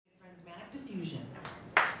Diffusion.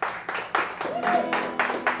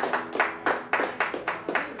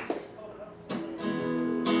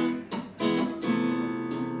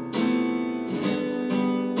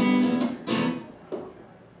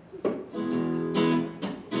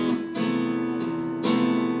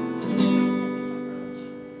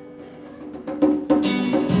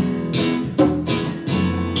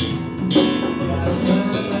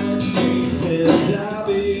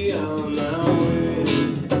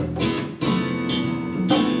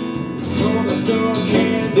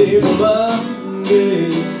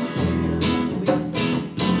 Monday,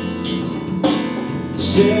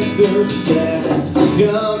 check the steps, the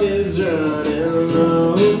gum is running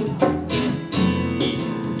low.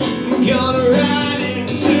 Gonna ride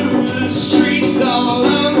into the streets all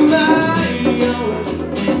on my own.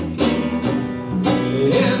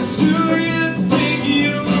 And do you think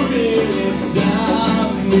you really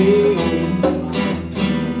stop me?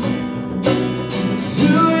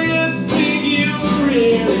 Do you think you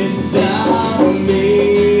really stop me?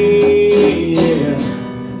 Yeah.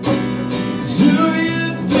 Do you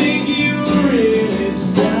think you really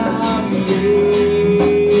stop me?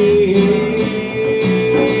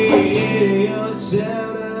 Your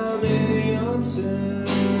town, I'm in your town.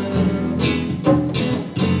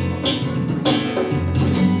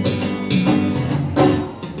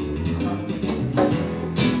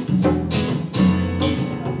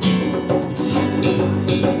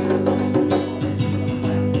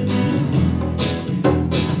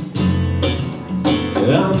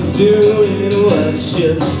 I'm doing what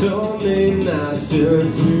you told me not to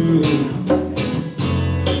do.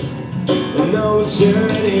 No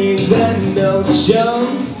journeys and no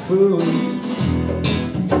junk food.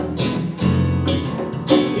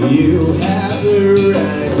 You have it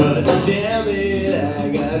right, but damn it, I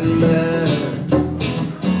got mine.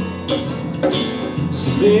 So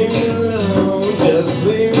leave me alone, just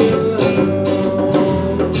leave me alone.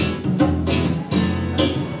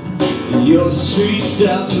 Your street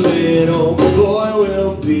tough little boy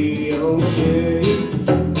will be okay,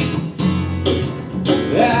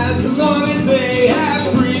 as long